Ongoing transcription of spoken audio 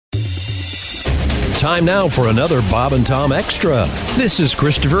Time now for another Bob and Tom Extra. This is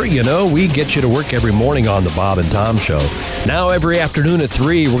Christopher. You know, we get you to work every morning on the Bob and Tom Show. Now, every afternoon at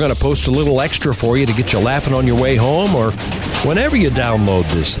 3, we're going to post a little extra for you to get you laughing on your way home or whenever you download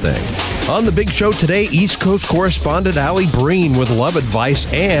this thing. On the big show today, East Coast correspondent Alli Breen with love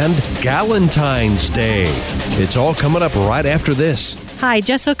advice and Galentine's Day. It's all coming up right after this. Hi,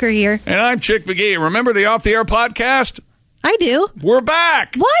 Jess Hooker here. And I'm Chick McGee. Remember the Off the Air podcast? I do. We're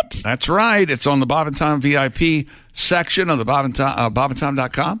back. What? That's right. It's on the Bob and Tom VIP section of the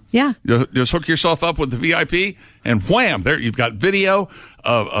bobandtom.com. Yeah. You just hook yourself up with the VIP, and wham, there you've got video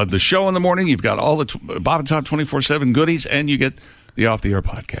of the show in the morning. You've got all the Bob and Tom 24/7 goodies, and you get the Off the Air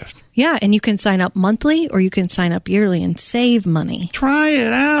podcast. Yeah, and you can sign up monthly or you can sign up yearly and save money. Try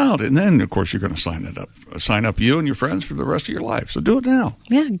it out. And then, of course, you're going to sign up you and your friends for the rest of your life. So do it now.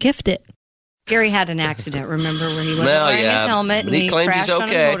 Yeah, gift it. Gary had an accident, remember, where he wasn't wearing his helmet but and he claims crashed he's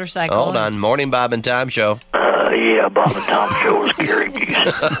okay. on a motorcycle. Hold on. Morning Bob and Tom Show. Yeah, Bob and Tom Show is Gary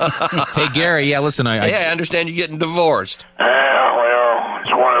Busey. Hey, Gary, yeah, listen, I understand you're getting divorced. Well, it's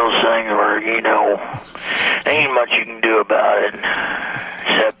one of those things where, there ain't much you can do about it,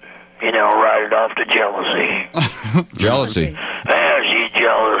 except, write it off to jealousy. Jealousy? Yeah, she's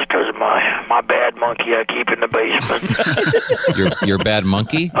jealous because of my bad monkey I keep in the basement. Your bad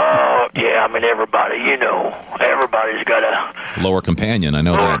monkey? Oh, yeah, everybody, everybody's got a Lower companion, I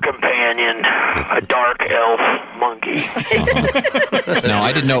know lower that. companion, a dark elf monkey. No,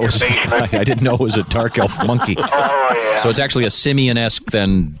 I didn't know it was a dark elf monkey. Oh, yeah. So it's actually a simian-esque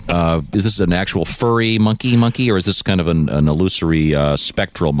then, is this an actual furry monkey, or is this kind of an illusory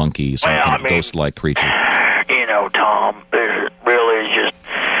spectral monkey, some kind of ghost-like creature? Tom, it really is just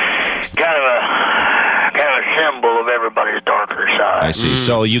kind of a symbol of everybody's darker side. I see.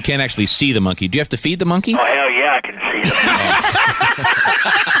 So you can't actually see the monkey. Do you have to feed the monkey? Oh, hell yeah, I can see them.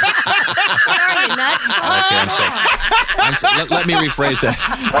 Okay, let me rephrase that.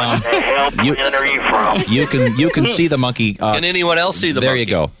 What the hell planet are you from? You can see the monkey. Can anyone else see the there monkey? You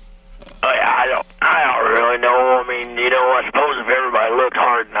go. I don't really know. I suppose if everybody looked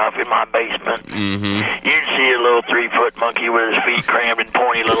hard enough in my basement, you'd see a little 3-foot monkey with his feet crammed in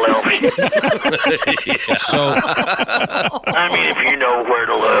pointy little elf shoes. So, if you know where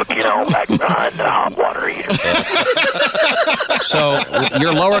to look, back behind the hot water heater. So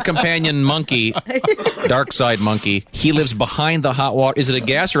your lower companion monkey, dark side monkey, he lives behind the hot water. Is it a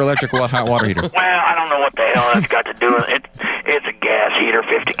gas or electric hot water heater? Well, I don't know what the hell that's got to do with it. It's a gas heater,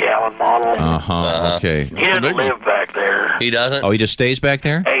 50-gallon model. Okay. He doesn't live back there. He doesn't? Oh, he just stays back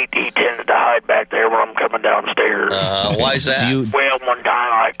there? He tended to hide back there when I'm coming downstairs. Why is that? Well, one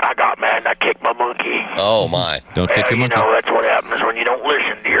time I got mad and I kicked my monkey. Oh, my. Don't kick your monkey? That's what happens when you don't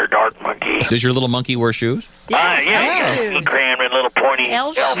listen to your dark monkey. Does your little monkey wear shoes? Yeah, he crammed in little pointy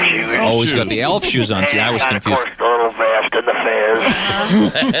elf shoes. Oh, he's got the elf shoes on. See, I was confused. Of course, the little vest and the fez.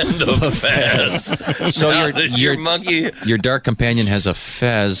 And the fez. So your monkey... Your dark companion has a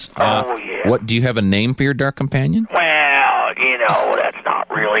fez. Oh, yeah. What, do you have a name for your dark companion? Well, that's not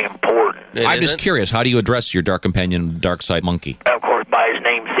really important. I'm just curious. How do you address your dark companion, dark side monkey? Of course, by his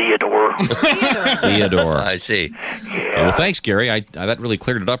name, Theodore. Theodore. I see. Yeah. Okay, well, thanks, Gary. That really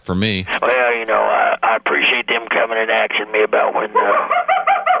cleared it up for me. Well, I appreciate them coming and asking me about when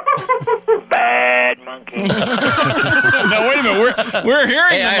bad monkey. No, wait a minute. We're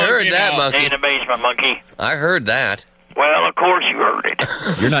hearing Hey, I heard that monkey. In the basement, monkey. I heard that. Well, of course you heard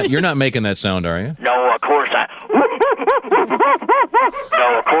it. You're not making that sound, are you? No, of course I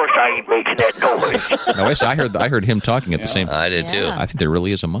ain't making that noise. No, yes, I heard him talking at the same time. I did, too. I think there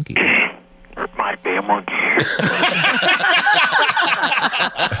really is a monkey. There might be a monkey.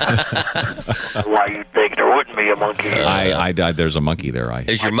 Why you think there wouldn't be a monkey? There's a monkey there.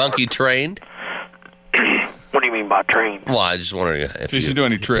 Is your monkey trained? What do you mean by trained? Well, I just wondering if Does he do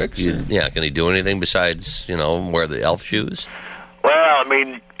any tricks? Yeah, can he do anything besides, wear the elf shoes? Well,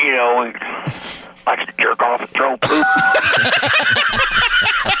 he likes to jerk off and throw poop.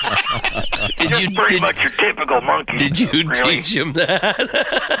 Just pretty much your typical monkey. Did you really teach him that?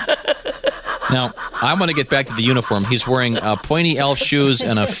 Now, I want to get back to the uniform. He's wearing pointy elf shoes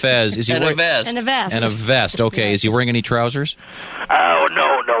and a fez. Is he a vest. And a vest. And a vest. Okay. Yes. Is he wearing any trousers? Oh,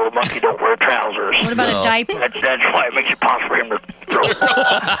 no, a monkey don't wear trousers. What about a diaper? That's why it makes it possible for him to throw.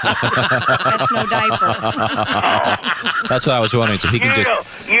 That's no diaper. That's what I was wondering. So he can just...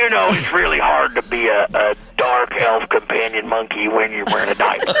 it's really hard to be a dark elf companion monkey when you're wearing a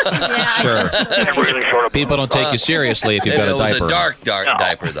diaper. Sure. It really sort of People don't take you seriously if you've got a diaper. It was a dark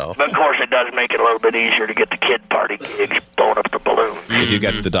diaper, though. But, of course, it does make it a little bit easier to get the kid party gigs blowing up the balloons. If you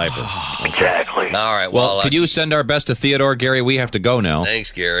get the diaper. Exactly. All right. Well, could you send our best to Theodore? Gary, we have to go now.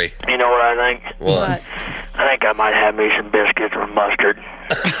 Thanks, Gary. You know what I think? What? I think I might have me some biscuits with mustard.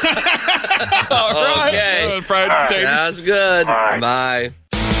 All right. Okay. Fried potatoes. Sounds good. All right. Bye.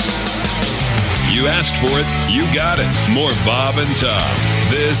 You asked for it, you got it. More Bob and Tom.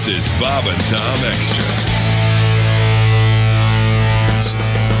 This is Bob and Tom Extra.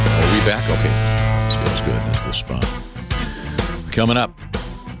 Are we back? Okay. This feels good. That's the spot. Coming up,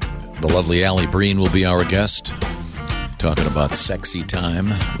 the lovely Alli Breen will be our guest. Talking about sexy time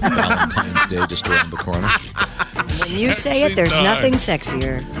with Valentine's Day just around the corner. When you say it, there's nothing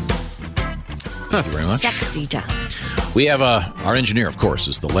sexier. Thank you very much. Sexy time. We have our engineer, of course,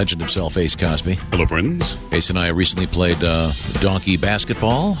 is the legend himself, Ace Cosby. Hello, friends. Ace and I recently played donkey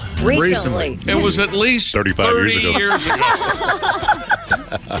basketball. Recently. It was at least 35 30 years ago. years ago.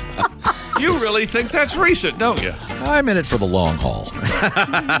 You really think that's recent, don't you? I'm in it for the long haul.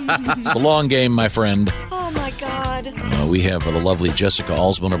 It's the long game, my friend. Oh, my God. We have the lovely Jessica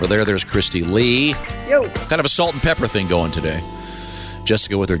Alsman over there. There's Christy Lee. Yo. Kind of a salt and pepper thing going today.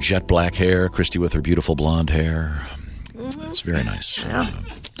 Jessica with her jet black hair. Christy with her beautiful blonde hair. It's very nice.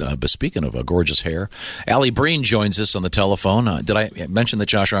 But speaking of gorgeous hair, Alli Breen joins us on the telephone. Did I mention that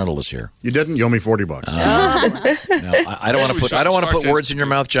Josh Arnold is here? You didn't. You owe me $40. Now, I don't want to put words in your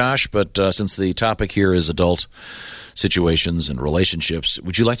mouth, Josh. But since the topic here is adult situations and relationships,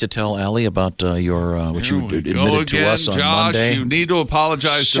 would you like to tell Alli about what you admitted to us on Josh, Monday? you need to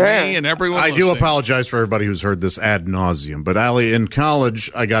apologize to me and everyone. I do listening. apologize for everybody who's heard this ad nauseum. But Alli, in college,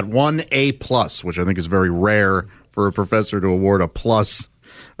 I got 1 A+, which I think is very rare for a professor to award a plus,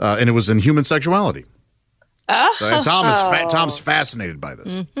 and it was in human sexuality. So, and Tom's fascinated by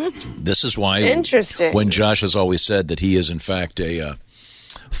this. This is why, Interesting. when Josh has always said that he is, in fact, a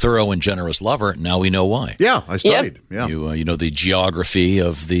thorough and generous lover, now we know why. Yeah, I studied. Yeah, You know the geography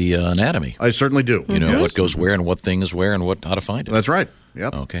of the anatomy. I certainly do. You know what goes where and what thing is where and how to find it. That's right.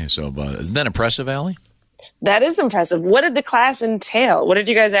 Yep. Okay, so isn't that impressive, Alli? That is impressive. What did the class entail? What did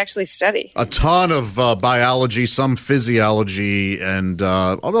you guys actually study? A ton of biology, some physiology, and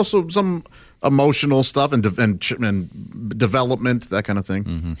also some emotional stuff and development, that kind of thing.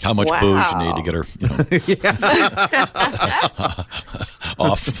 Mm-hmm. How much booze you need to get her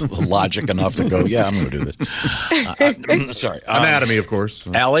off logic enough to go, yeah, I'm going to do this. Sorry. Anatomy, of course.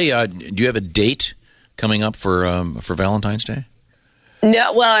 Alli, do you have a date coming up for Valentine's Day?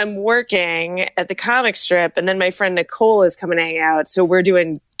 No, well, I'm working at the comic strip, and then my friend Nicole is coming to hang out, so we're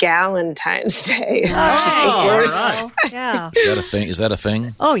doing Galentine's Day. Oh, yeah. Is that a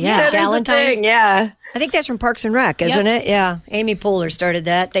thing? Oh, yeah. That is a Galentine's. thing, yeah. I think that's from Parks and Rec, isn't it? Yeah. Amy Poehler started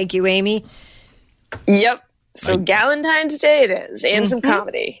that. Thank you, Amy. Yep. So Galentine's Day it is, and some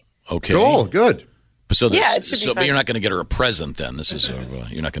comedy. Okay. Cool. Good. So, Yeah, it should be but fun. you're not going to get her a present then. This is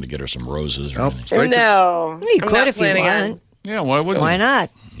you're not going to get her some roses or anything. No. You I'm could not if you planning want. on. Yeah, why wouldn't Why you?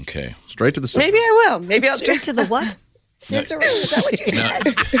 not? Okay. Straight to the center. Maybe I will. Maybe I'll do Straight to the what? Scissor? Is that what you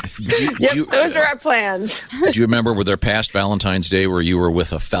said? Yep, those are our plans. Do you remember, were there past Valentine's Day where you were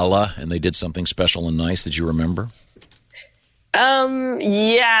with a fella and they did something special and nice that you remember?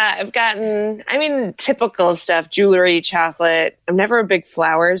 Yeah, I've gotten, typical stuff, jewelry, chocolate. I'm never a big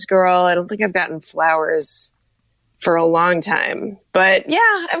flowers girl. I don't think I've gotten flowers for a long time. But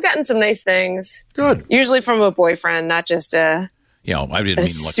yeah, I've gotten some nice things. Good. Usually from a boyfriend, not just a I didn't mean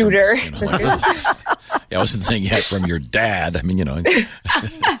suitor. I wasn't saying from your dad. That'd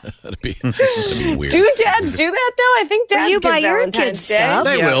be weird. Do dads do that though? I think dads you give buy your Valentine's kids Day. stuff.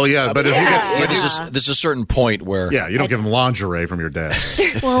 They will, yeah. But if you get, There's a certain point where you don't give them lingerie from your dad.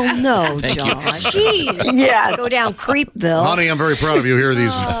 Well, no, Josh. Jeez. Yeah. Go down Creepville. Honey, I'm very proud of you. Here are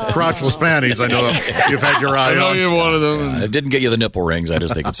these crotchless panties. I know you've had your eye I know on. you're one of them. I didn't get you the nipple rings. I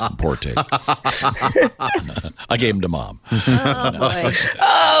just think it's poor taste. I gave them to Mom. Oh, boy.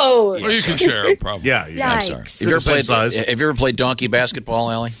 Oh, Well, you can share them, probably. Yeah. I'm sorry. Yikes. Have you, ever Same played, size. have you ever played donkey basketball,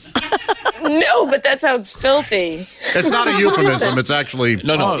 Alli? no, but that sounds filthy. It's not a euphemism. It's actually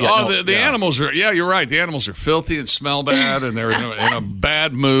The animals are. Yeah, you're right. The animals are filthy and smell bad, and they're in a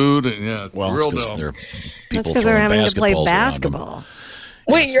bad mood. And real because dumb. they're That's people because they're throwing having to play basketballs around them. basketball.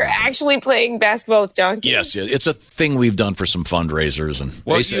 Wait, you're actually playing basketball with donkeys? Yes, it's a thing we've done for some fundraisers, and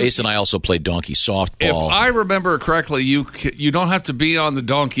Ace and I also played donkey If softball. I remember correctly, you don't have to be on the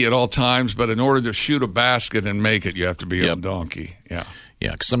donkey at all times, but in order to shoot a basket and make it, you have to be on the donkey. Yeah.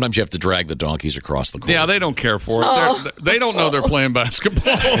 Yeah, because sometimes you have to drag the donkeys across the court. Yeah, they don't care for it. They don't know they're playing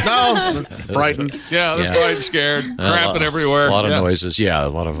basketball. No, frightened. Yeah, they're frightened, scared, crapping everywhere. A lot of noises. Yeah, a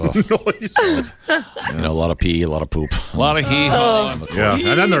lot of Noise. a lot of pee, a lot of poop. A lot of hee-haw on the court. Yeah,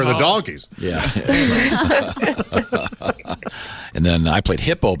 and then there are the donkeys. Yeah. And then I played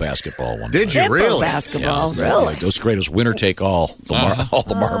hippo basketball one Did you time. Hippo really? basketball, Yeah, really? Those great. It was winner take all. All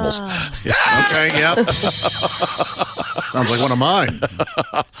the marbles. Okay, yep. Sounds like one of mine.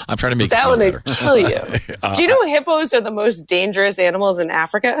 I'm trying to make That you one feel would better. kill you. Do you know hippos are the most dangerous animals in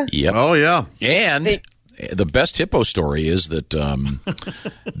Africa? Yep. Oh, yeah. And the best hippo story is that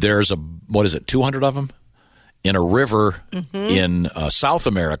there's 200 of them in a river in South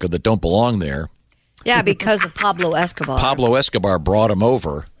America that don't belong there. Yeah, because of Pablo Escobar. Pablo Escobar brought them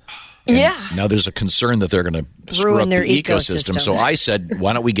over. And Yeah. now there's a concern that they're going to screw Ruin up their the ecosystem. ecosystem. So I said,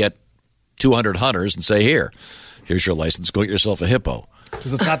 why don't we get 200 hunters and say, here's your license. Go get yourself a hippo.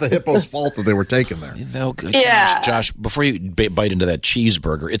 Because it's not the hippo's fault that they were taken there. No, good. Yeah. Josh, before you bite into that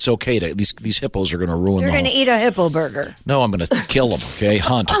cheeseburger, it's okay to these hippos are going to ruin You're the going to whole. eat a hippo burger. No, I'm going to kill them. Okay,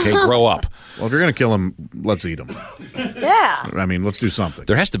 hunt. Okay, grow up. Well, if you're going to kill him, let's eat him. Yeah. I mean, let's do something.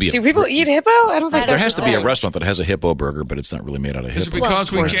 There has to be Do people eat hippo? I don't think there that's has to a be a thing. restaurant that has a hippo burger, but it's not really made out of Is it hippo. because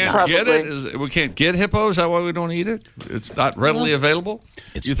we course can't not. get Probably. it? We can't get hippo? Is that why we don't eat it? It's not readily available?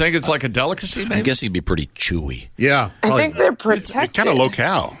 You think it's like a delicacy, I'm maybe? guessing it'd be pretty chewy. Yeah. I think they're protected. Kind of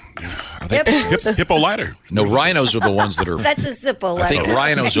low-cal. Hippos? Hippo lighter. No, rhinos are the ones that are. That's a Zippo I think letter.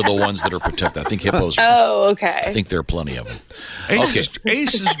 rhinos are the ones that are protected. I think hippos. Oh, okay. I think there are plenty of them. Ace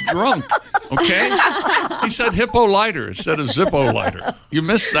is drunk, okay? He said hippo lighter instead of Zippo lighter. You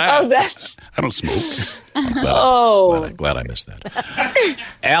missed that. Oh, that's. I don't smoke. Glad I missed that.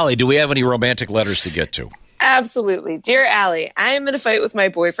 Allie, do we have any romantic letters to get to? Absolutely. Dear Allie, I am in a fight with my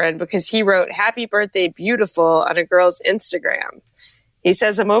boyfriend because he wrote happy birthday beautiful on a girl's Instagram. He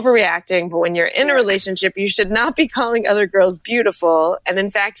says I'm overreacting, but when you're in a relationship, you should not be calling other girls beautiful. And in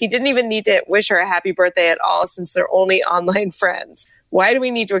fact, he didn't even need to wish her a happy birthday at all since they're only online friends. Why do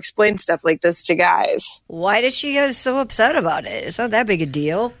we need to explain stuff like this to guys? Why does she get so upset about it? It's not that big a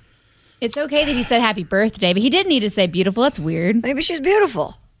deal. It's okay that he said happy birthday, but he didn't need to say beautiful. That's weird. Maybe she's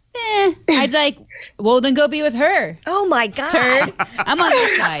beautiful. I'd like, well, then go be with her. Oh, my God. Turd. I'm on your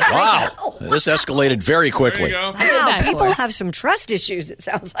side. Wow, this escalated very quickly. Wow, that people for? have some trust issues, it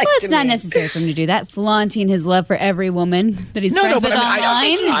sounds like. Well, it's to not me. necessary for him to do that. Flaunting his love for every woman that he's friends with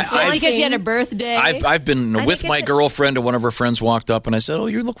online. Just because she had a birthday. I've been with think my it's girlfriend, and one of her friends walked up, and I said, "Oh,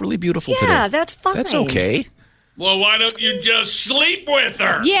 you look really beautiful today." Yeah, that's fine. That's okay. Well, why don't you just sleep with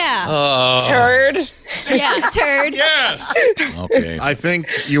her? Yeah. Turd. Yeah, turd. Yes. Okay. I think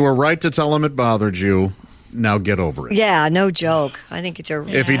you were right to tell him it bothered you. Now get over it. Yeah, no joke. I think it's a.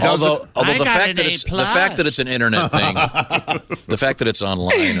 If he does Although it, the fact that it's an internet thing, the fact that it's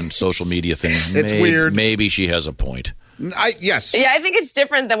online and social media thing, It's weird. Maybe she has a point. Yes. Yeah, I think it's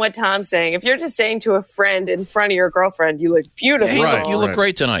different than what Tom's saying. If you're just saying to a friend in front of your girlfriend, you look beautiful. Hey, you look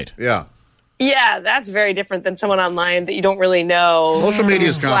great tonight. Yeah. Yeah, that's very different than someone online that you don't really know. Social media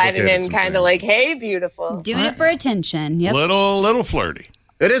is sliding complicated in kind of like, hey, beautiful. Doing it for attention. Yep. Little flirty.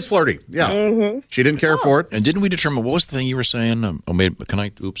 It is flirty. Yeah. Mm-hmm. She didn't care for it. And didn't we determine what was the thing you were saying? Can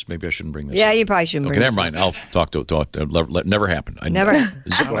I? Oops, maybe I shouldn't bring this. Yeah, up. you probably shouldn't Okay, bring never this mind. I'll talk. Never happened. Never.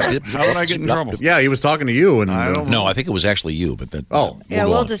 How would I get in trouble? Yeah, he was talking to you. And No, I think it was actually you. But that. Yeah, go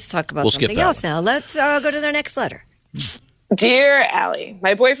we'll on. just talk about We'll skip something that else now. Let's go to the next letter. Dear Allie,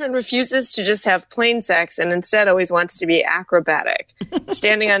 my boyfriend refuses to just have plain sex and instead always wants to be acrobatic.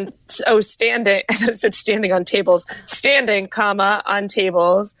 standing, I thought it said standing on tables. Standing, on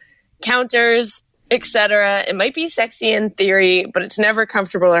tables, counters, etc. It might be sexy in theory, but it's never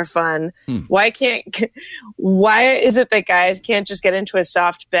comfortable or fun. Why is it that guys can't just get into a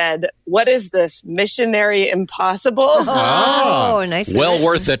soft bed? What is this? Missionary Impossible? Oh, nice. Well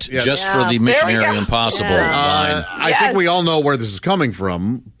worth it just for the Missionary Impossible line. I think we all know where this is coming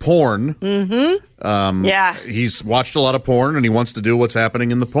from. Porn. Mm-hmm. Yeah. He's watched a lot of porn, and he wants to do what's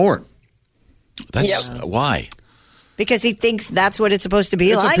happening in the porn. That's why. Because he thinks that's what it's supposed to be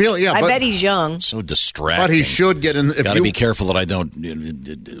It's like. appealing, yeah, I but- bet he's young. So distracting. But he should get in. Got to be careful that I don't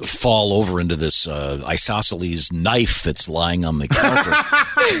fall over into this isosceles knife that's lying on the counter.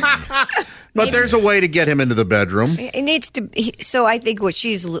 But there's a way to get him into the bedroom. It needs to. So I think what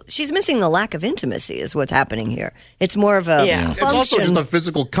she's missing the lack of intimacy is what's happening here. It's more of a function. It's also just a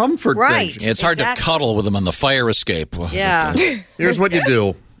physical comfort Right. thing. It's hard to cuddle with him on the fire escape. Yeah. Here's what you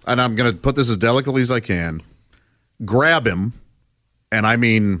do, and I'm going to put this as delicately as I can. Grab him, and I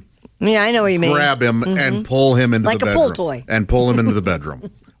mean, Yeah, I know what you mean. grab him and pull him into Like the a bedroom. pull toy. And pull him into the bedroom.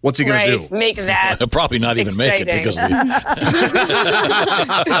 What's he going to Right, do? make that He'll probably not even make it exciting. because of the,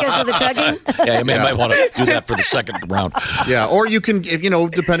 Because of the tugging? yeah, you might want to do that for the second round. Yeah, or you can, if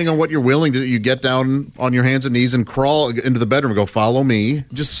depending on what you're willing to, you get down on your hands and knees and crawl into the bedroom and go, follow me.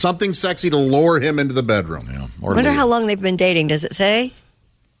 Just something sexy to lure him into the bedroom. Yeah, I wonder how long they've been dating. Does it say?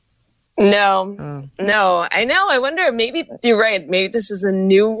 No. I know. I wonder. Maybe you're right. Maybe this is a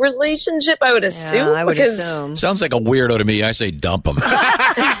new relationship. I would assume. Yeah, I would assume. Sounds like a weirdo to me. I say dump him.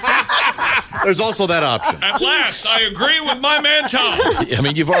 There's also that option. At last, I agree with my man Tom. I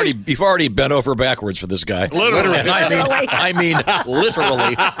mean, you've already bent over backwards for this guy. Literally. And I mean,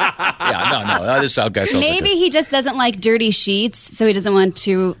 literally. Yeah, no. This guy sounds Maybe he just doesn't like dirty sheets, so he doesn't want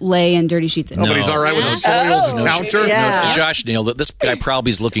to lay in dirty sheets. But he's all right with a soiled counter? Yeah. No, Josh nailed it. This guy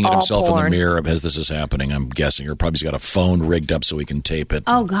probably is looking at all himself in the porn. mirror as this is happening, I'm guessing. Or probably's got a phone rigged up so he can tape it.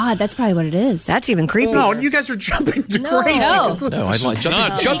 Oh, God, that's probably what it is. That's even creepy. No, you guys are jumping to crazy. No. No, I like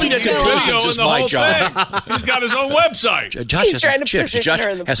Not jumping to video conclusions in is the my whole job. thing. He's got his own website. Josh He's trying to position Josh her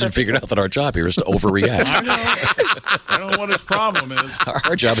in the hasn't figured out that our job here is to overreact. I don't know what his problem is.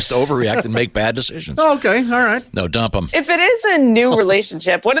 Our job is to overreact and make bad decisions. Oh, okay, all right. No, dump him. If it is a new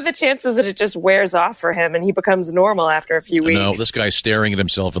relationship, what are the chances that it just wears off for him and he becomes normal after a few weeks? No, this guy's staring at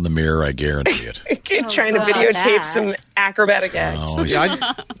himself in the mirror. I guarantee it. Trying to videotape some acrobatic acts. Oh, Yeah,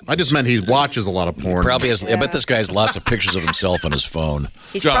 I just meant he watches a lot of porn. probably has. I bet this guy has lots of pictures of himself on his phone.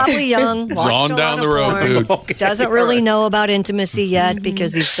 He's Josh. probably young. Watched On a down lot the of road, porn, dude. Doesn't really know about intimacy yet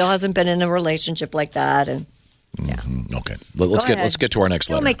because he still hasn't been in a relationship like that. And Okay, let's get to our next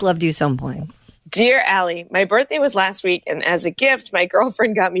he'll letter. make love to you some point. Dear Allie, my birthday was last week, and as a gift, my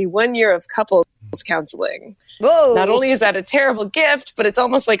girlfriend got me 1 year of couples counseling. Whoa! Not only is that a terrible gift, but it's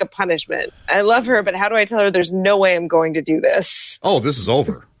almost like a punishment. I love her, but how do I tell her there's no way I'm going to do this? Oh, this is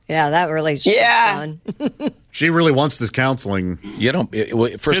over. Yeah, that relationship's done. She really wants this counseling. You don't.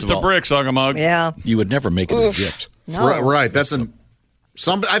 First Hit of the all, bricks, Hug-a-Mug. Yeah. you would never make it a gift. No. Right. That's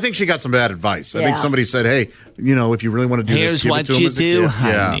I think she got some bad advice. I Yeah. think somebody said, "Hey, if you really want to do this, give it to him as a gift."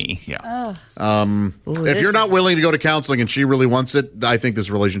 Yeah. Ooh, If you're not willing to go to counseling and she really wants it, I think this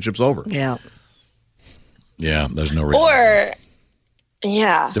relationship's over. Yeah. Yeah, there's no reason. Or,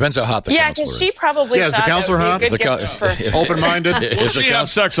 yeah. Depends how hot the Yeah, counselor because is. she probably Yeah, is the thought that counselor would be a hot? good The gift for Open-minded. If She have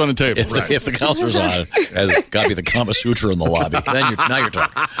sex on the table. If the counselor's on, it's got to be the Kama Sutra in the lobby. Then now you're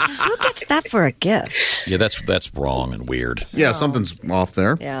talking. Who gets that for a gift? Yeah, that's wrong and weird. Yeah, something's off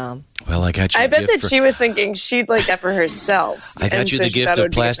there. Yeah. Well, I got you. I a bet gift that for- she was thinking she'd like that for herself. I got and you so the she gift thought it of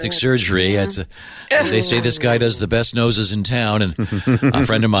would be good plastic for her. surgery. They say this guy does the best noses in town, and a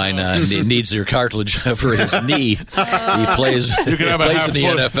friend of mine needs your cartilage for his knee. He plays, You can have a half in the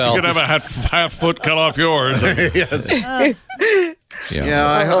foot. NFL. You can have a half foot cut off yours. Yes.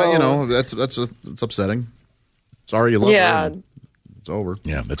 Yeah, that's upsetting. Sorry you love Yeah. her. It's over.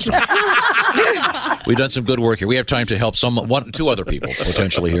 Yeah, that's right. We've done some good work here. We have time to help two other people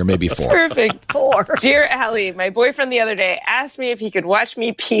potentially here, maybe four. Perfect. Poor. Dear Allie, my boyfriend the other day asked me if he could watch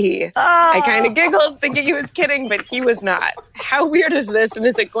me pee. I kind of giggled thinking he was kidding, but he was not. How weird is this, and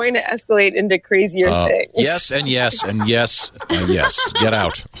is it going to escalate into crazier things? Yes, and yes, and yes, and yes. Get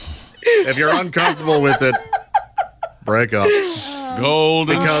out. If you're uncomfortable with it, break up.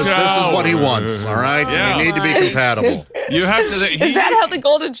 Golden Because this is what he wants, all right? Yeah. You need to be compatible. You have to. Is that how the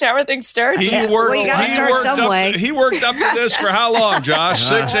golden shower thing starts? He Yes, worked. well, you gotta he start worked some up, way. He worked up to this for how long, Josh?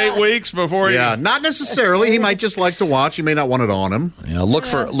 6-8 weeks before he. Yeah, not necessarily. He might just like to watch. He may not want it on him. Yeah, look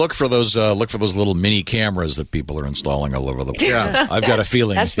for those little mini cameras that people are installing all over the place. Yeah. I've got a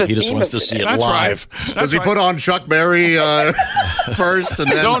feeling That's the he just theme wants to of see it. it That's live. right. Does he put on Chuck Berry first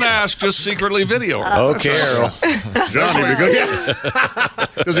and then Don't ask, just secretly video. Okay, Earl. Johnny be good? Yeah.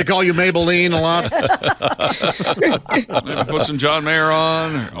 Does he call you Maybelline a lot? Maybe put some John Mayer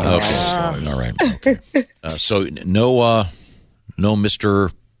on. Okay, all right. Okay. So no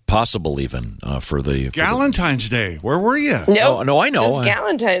Mr. Possible even for the Galentine's Day. Where were you? Nope. No, I know. Just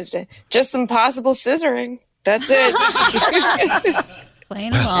Galentine's Day. Just some possible scissoring. That's it.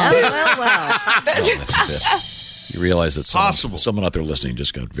 Playing along. Well. You realize that someone out there listening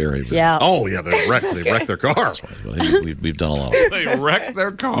just got very Yeah. Oh, yeah, they wrecked their car. We've done a lot of They wrecked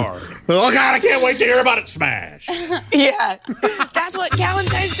their car. Oh, God, I can't wait to hear about it smash. Yeah. That's what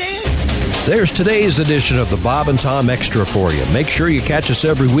Galentine's Day is. There's today's edition of the Bob and Tom Extra for you. Make sure you catch us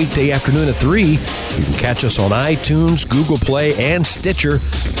every weekday afternoon at 3. You can catch us on iTunes, Google Play, and Stitcher.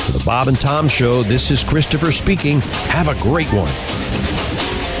 For the Bob and Tom Show, this is Christopher speaking. Have a great one.